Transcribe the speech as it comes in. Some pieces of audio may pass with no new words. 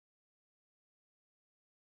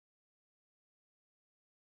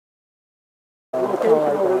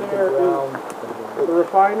location over there is the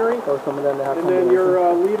refinery, and then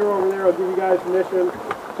your leader over there will give you guys permission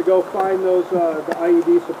to go find those the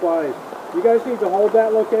IED supplies. You guys need to hold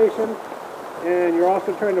that location, and you're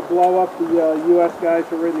also trying to blow up the U.S. guys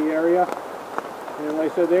who are in the area. And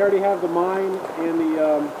like I said, they already have the mine and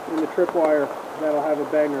the tripwire that'll have a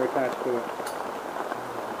banger attached to it.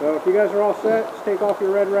 So if you guys are all set, just take off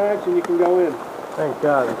your red rags and you can go in. Thank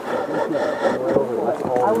God.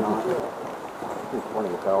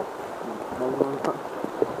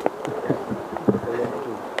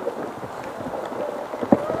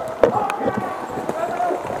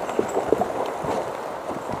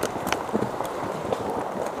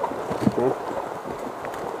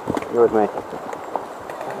 You're with me.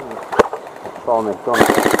 Follow me. Follow me.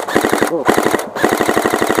 Oh.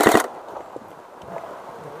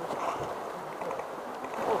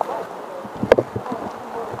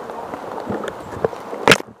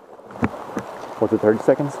 What's it, 30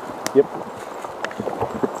 seconds? Yep.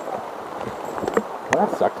 Well, that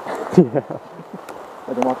sucked. Yeah.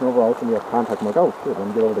 Like I'm walking over, all of a sudden you have contact. I'm like, oh shit, let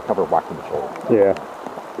me get over the cover, whack in the shoulder. Yeah.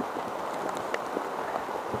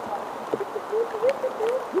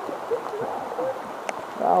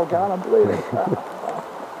 Oh god, I'm bleeding.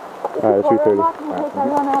 Alright, it's 3:30. In case I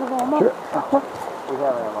run out of ammo. Sure. We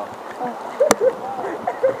have ammo.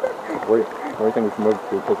 Where do you think we should move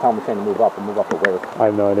to? Because Tom was saying to move up, and move up to where? I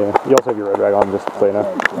have no idea. You also have your red rag on, just so you know.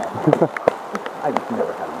 I've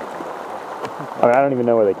never had them. I mean, I don't even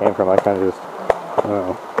know where they came from. I kind of just, I don't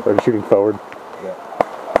know, started shooting forward. Yeah.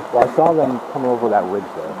 Well, I saw them coming over that ridge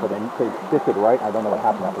there, but then they shifted right. I don't know what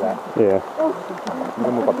happened after that. Yeah. I'm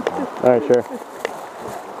gonna move up the top. Alright, sure.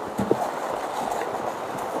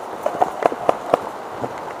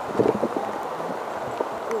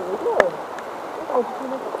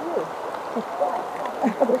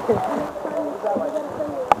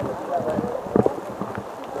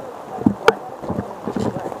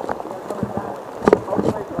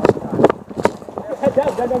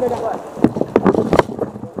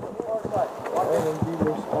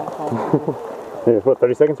 Yeah, what,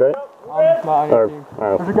 30 seconds, right? I'm not on your team.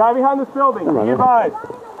 There's a guy behind this building. Be advised.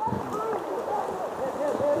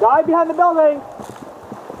 Guy behind the building.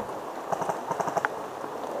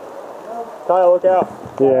 Kyle, look out.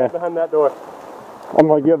 Yeah. Behind that door. On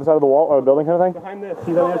like the other side of the wall or the building kind of thing? Behind this.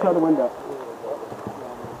 He's on the other side of the window.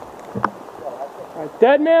 Right,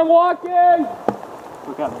 dead man walking.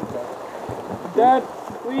 Look out. Dead,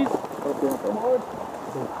 please. Come on.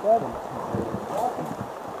 Dead.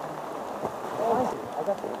 I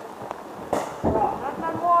got you.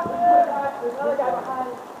 I'm walking. There's another guy behind.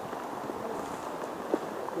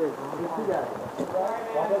 There's two guys.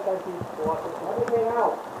 Everything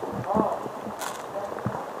out. Oh.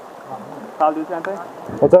 Kyle, do you see anything?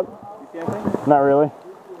 What's up? You see anything? Not really.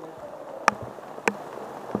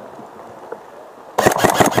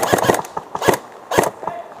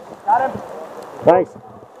 Got him. Thanks.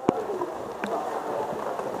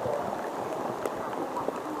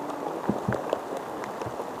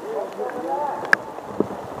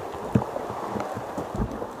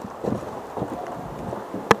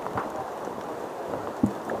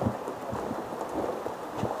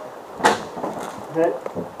 Hit.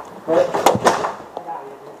 Hit.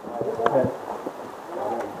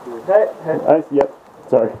 Hit. Hit. Nice. Yep.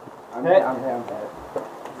 Sorry. Hit.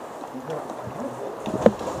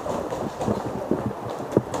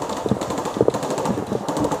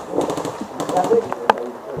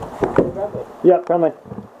 Yep, friendly.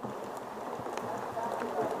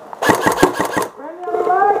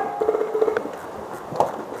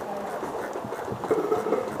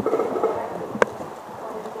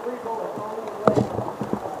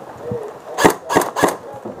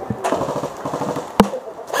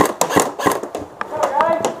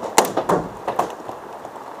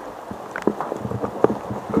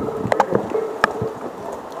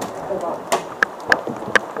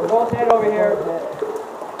 We're both head over here.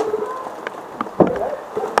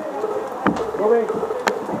 Moving.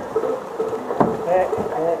 Hit.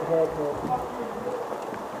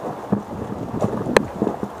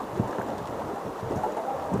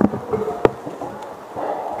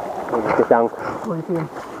 Get down. Where do you see him?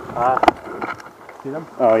 See them?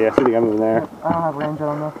 Oh yeah, see the guy moving there. I don't have range, I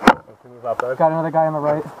don't know. Move up, bud. Got another guy on the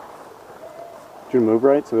right. Did you move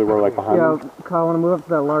right so they were like behind Yeah, them? Kyle, want to move up to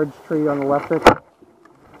that large tree on the left there?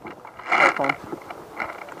 That's fine.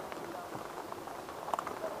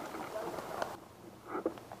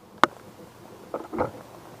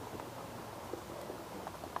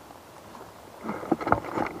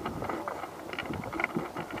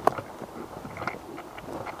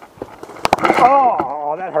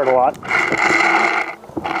 Oh, that hurt a lot.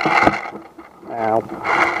 Ow.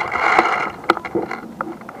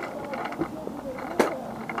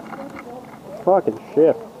 Fucking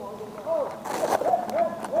shit.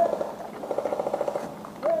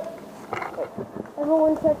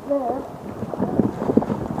 Everyone check there.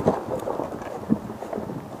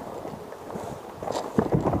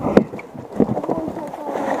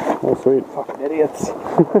 Oh, sweet. Fucking idiots. I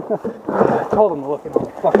told them to look in the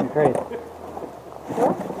fucking crate.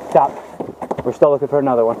 Stop. We're still looking for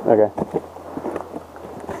another one. Okay.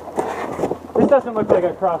 This doesn't look like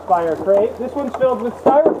a crossfire crate. This one's filled with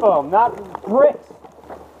styrofoam, not bricks.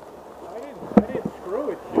 I didn't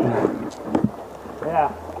screw it, shit.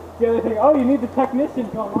 Yeah. The other thing, oh, you need the technician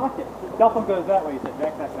to unlock it. Duffel goes that way, you said.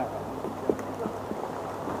 Back.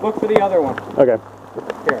 Look for the other one. Okay.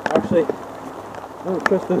 Here, actually,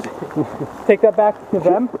 twist those. Take that back to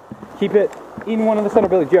them. Keep it in one of the center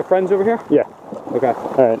buildings. Do you have friends over here? Yeah. Okay.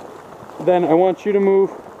 Alright. Then I want you to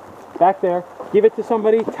move back there. Give it to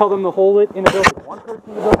somebody. Tell them to hold it in a building. One person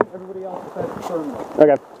in the building, everybody else is at the terminal.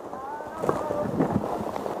 Okay.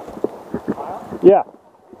 Yeah.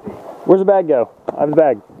 Where's the bag go? I have the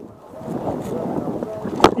bag.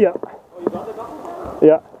 Yeah. Oh, you got the duffel?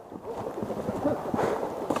 Yeah.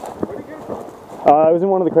 Where'd you get it from? I was in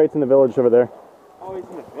one of the crates in the village over there. Oh, he's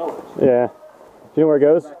in the village. Yeah. Do you know where it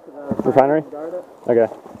goes? Refinery? Okay.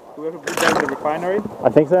 Do we have to boot down to the refinery? I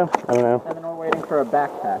think so. I don't know. And then we're waiting for a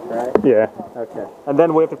backpack, right? Yeah. Okay. And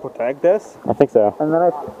then we have to protect this? I think so. And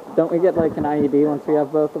then don't we get like an IED once we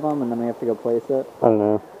have both of them, and then we have to go place it? I don't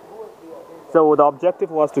know. So the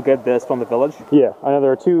objective was to get this from the village? Yeah. I know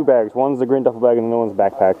there are two bags. One's the green duffel bag and the other one's a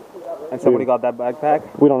backpack. And somebody got that backpack?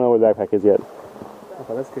 We don't know where the backpack is yet.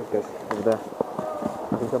 Okay, that's good, guys. Over there.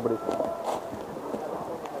 I think somebody's...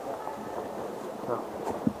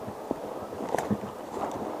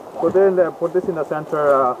 Put this in the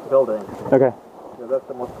center building. Okay. Yeah, that's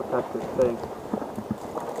the most protected thing.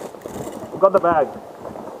 We got the bag.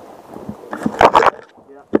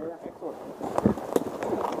 Yeah, excellent.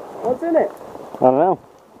 What's in it? I don't know.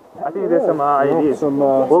 I think there's some IEDs.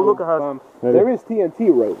 We'll look ahead. There is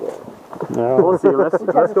TNT right there. No. We'll see. Let's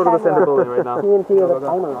go to the center building right now. TNT with a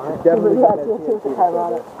timer on it. Definitely TNT with a timer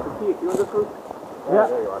on it. Yeah.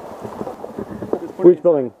 There you are. Which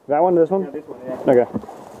building? That one? This one? Yeah, this one, yeah. Okay.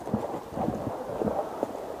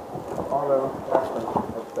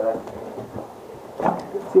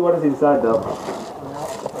 See what is inside though.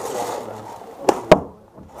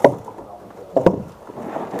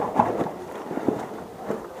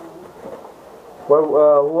 Well,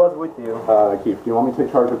 who was with you? Keith, do you want me to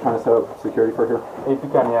take charge of trying to set up security for here? If you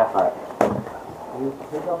can, yeah. Alright.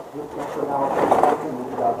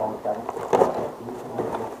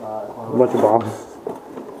 A bunch of bombs.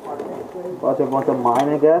 Bunch of mine,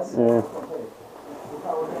 I guess. Yeah.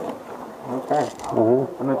 Okay. I Uh-huh.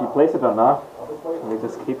 don't know if you place it or not. Let me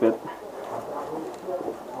just keep it.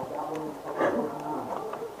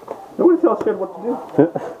 Nobody tells shit what to do.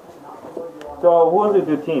 So, who was it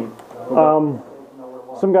your team?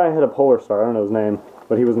 Some guy had a Polar Star. I don't know his name,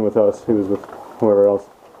 but he wasn't with us. He was with whoever else.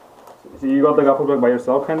 So you got the duffel bag by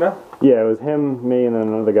yourself, kinda? Yeah, it was him, me, and then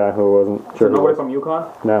another guy who wasn't sure. So who nobody was. from UConn?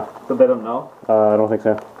 No. So they don't know? I don't think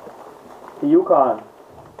so. The UConn.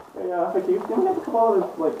 Yeah, I think you can we have a couple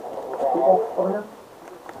of like people over here.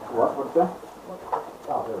 What? What's that?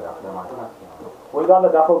 Oh, there we are. Never mind. We got the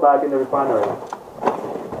duffel bag in the refinery.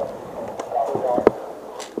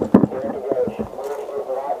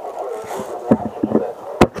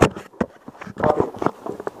 Copy.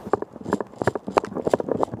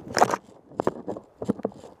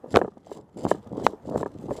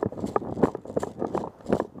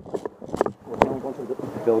 We're going to the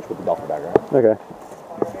village with the duffel bag, right? Okay.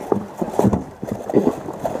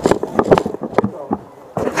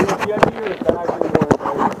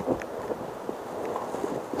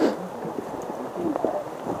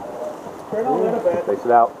 Turn a little bit. Face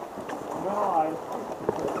it out. No eyes.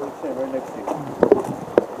 Right next to you.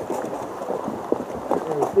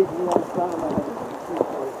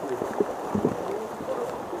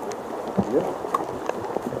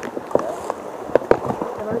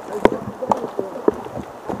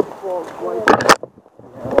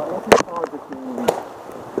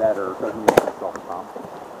 Better, doesn't make myself calm.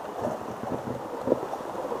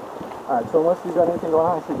 Alright, so unless you've got anything going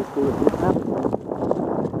on, I should just do it.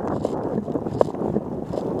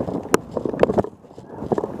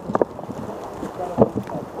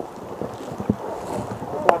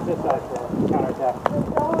 Watch this side for counterattack.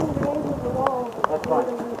 That's fine.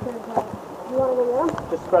 You want to go there?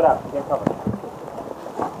 Just spread out. Get covered.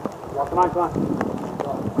 Yeah, come on, come on.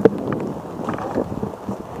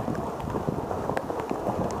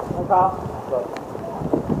 Hey, Kyle. Look.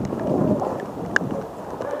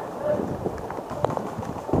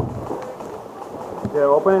 Yeah,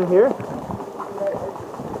 open in here?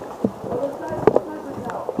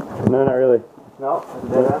 No, not really. No?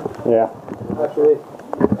 Yeah. Actually,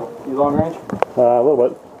 you long range? A little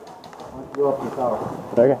bit. Go up the tower.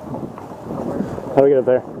 Okay. How do we get up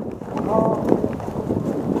there?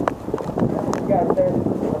 Yeah, there's a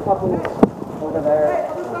couple over there.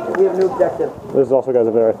 We have a new objective. There's also guys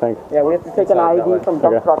up there, I think. Yeah, we have to take an IED from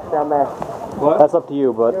dump Okay. trucks down there. That's up to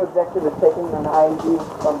you, but New objective is taking an IED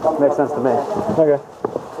from dump makes trucks sense to me. down there. Okay.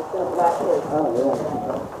 It's gonna blast it.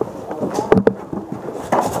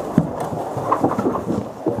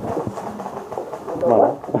 Come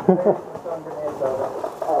on.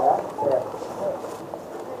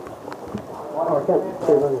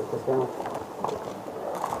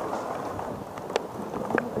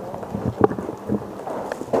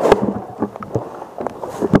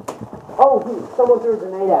 Oh, someone threw a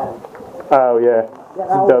grenade at him. Oh, yeah. Yeah,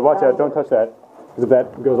 that was- Watch out, don't touch that. Because if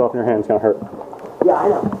that goes off in your hand, it's going to hurt. Yeah, I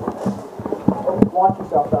know. Watch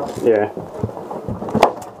yourself though. Yeah.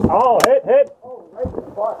 Oh, hit! Oh, right in the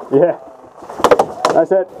butt. Yeah.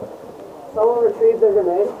 That's it. Someone retrieved their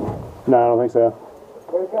grenade. No, I don't think so.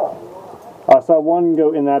 Where'd it go? I saw one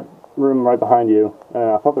go in that room right behind you.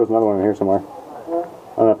 I thought there was another one in here somewhere. Yeah.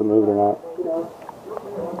 I don't know if it moved or not. You know.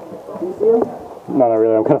 Do you see him? No, not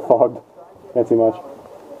really. I'm kind of fogged. Can't see much.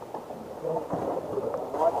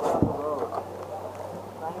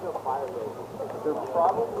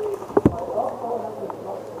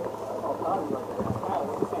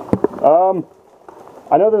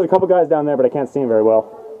 I know there's a couple guys down there, but I can't see them very well.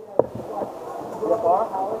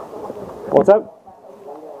 What's up?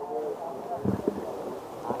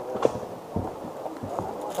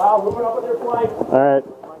 Kyle, moving up with your flank. All right.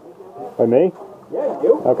 By me? Yeah,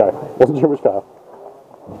 you. Okay. Wasn't sure which Kyle.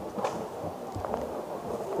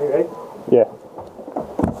 Okay. Yeah.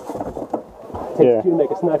 Takes Yeah. two to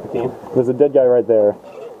make a sniper team. There's a dead guy right there.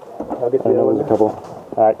 I'll get I the know other there's a one.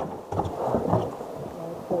 couple. All right.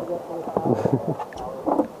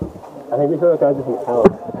 I think we saw the guys from the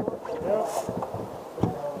palace.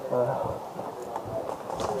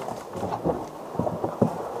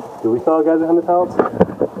 Do we saw guys behind the pallets?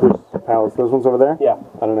 Which pallets? Those ones over there? Yeah.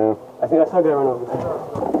 I don't know. I think I saw a guy run over there.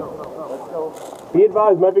 Be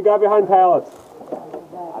advised, might be a guy behind pallets. I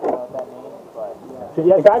don't know what that means, but...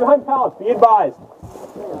 Yeah, guy behind pallets, be advised.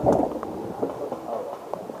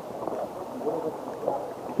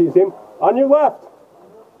 See him? On your left.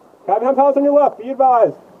 Guy behind pallets on your left, be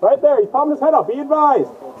advised. Right there, he's popping his head up, be advised.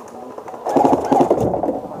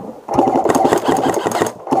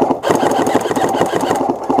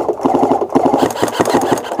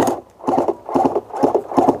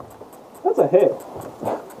 That's a hit.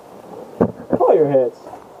 Call your hits.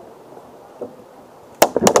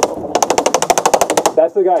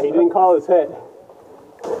 That's the guy, he didn't call his hit.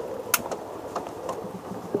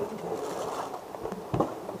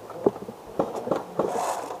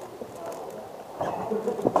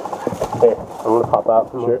 Hey, I'm gonna pop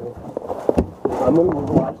out. Sure. I'm gonna move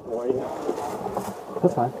the watch for you.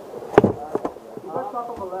 That's fine.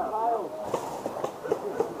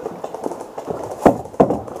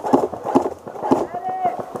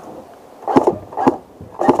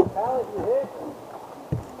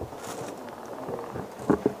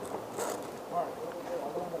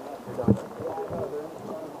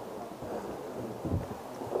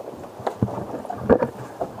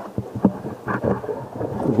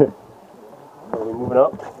 Are we moving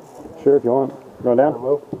up? Sure, if you want. Going down?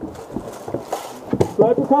 Move.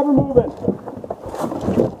 Sniper cover moving.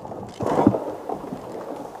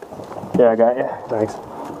 Yeah, I got you. Thanks.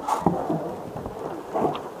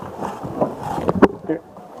 Here.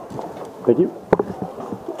 Thank you.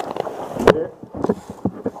 Here.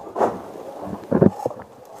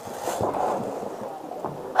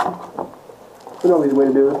 There's no easy way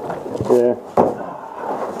to do this. Yeah.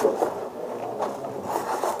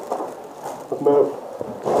 Let's move.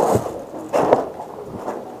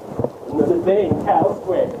 Another day in Cal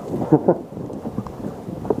Square.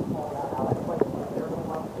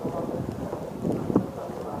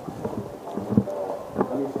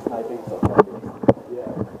 I'm used to sniping, so yeah.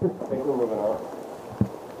 I think we're moving on.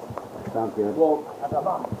 Sounds good. Well,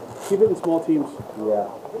 keep it in small teams. Yeah,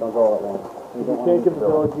 don't go all at once. You can't give the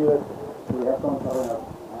village either.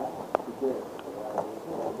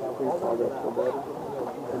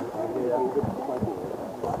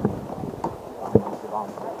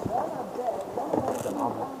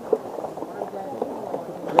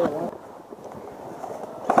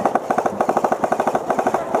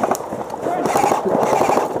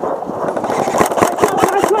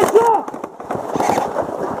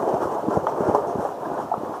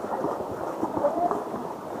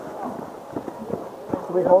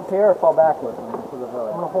 here or fall backwards into the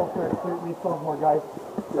village? I'm gonna hold here. We still have more guys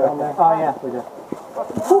down there. Oh yeah, we do.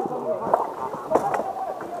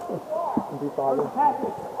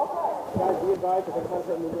 Guys, be advised if I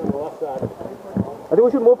concentrate moving on the left side. I think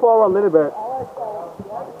we should move forward a little bit.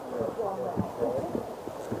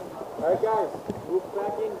 Alright guys, move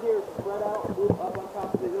back in here, spread out, move up on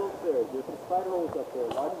top of the hills there. There's some spider holes up there.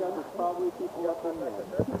 Watch out, there's probably people up in there.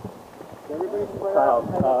 Everybody spread out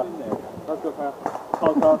and head up in there. Let's go, Kyle.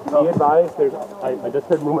 Be advised, I just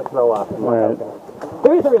heard movement to the left. Alright.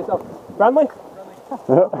 There yourself. Friendly?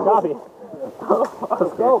 Copy.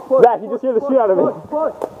 Let's go, push. Zach, you just hear the shit out of me.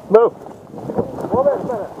 Push. Move. Move it a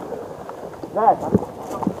minute. Zach.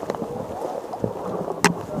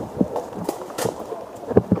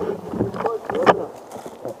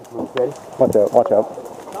 Ready? Watch out, watch out.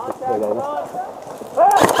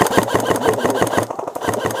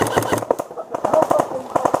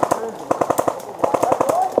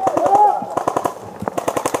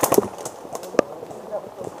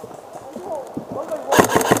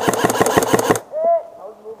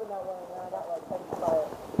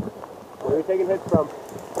 Where are you taking hits from?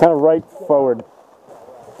 Kind of right forward.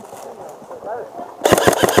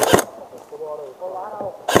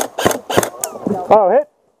 Oh, hit!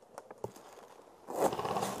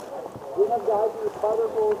 We have guys in the spider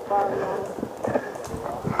holes firing on us.